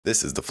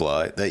This is the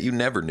fly that you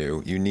never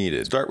knew you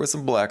needed. Start with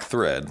some black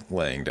thread,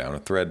 laying down a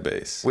thread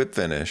base. Whip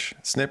finish,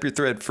 snip your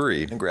thread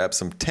free, and grab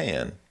some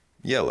tan,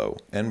 yellow,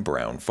 and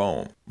brown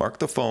foam. Mark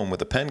the foam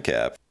with a pen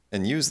cap,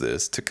 and use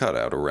this to cut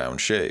out a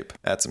round shape.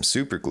 Add some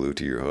super glue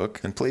to your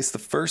hook, and place the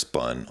first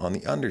bun on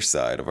the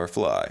underside of our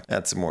fly.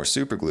 Add some more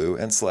super glue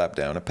and slap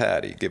down a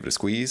patty. Give it a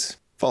squeeze,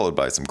 followed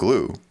by some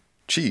glue,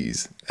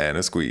 cheese, and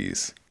a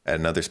squeeze.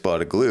 Add another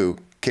spot of glue,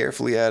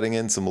 carefully adding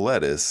in some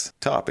lettuce,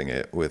 topping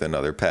it with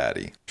another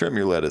patty. Trim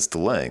your lettuce to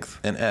length,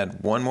 and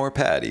add one more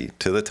patty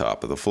to the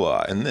top of the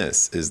fly. And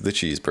this is the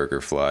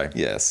cheeseburger fly.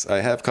 Yes,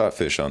 I have caught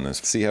fish on this.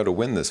 See how to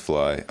win this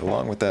fly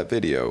along with that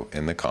video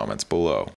in the comments below.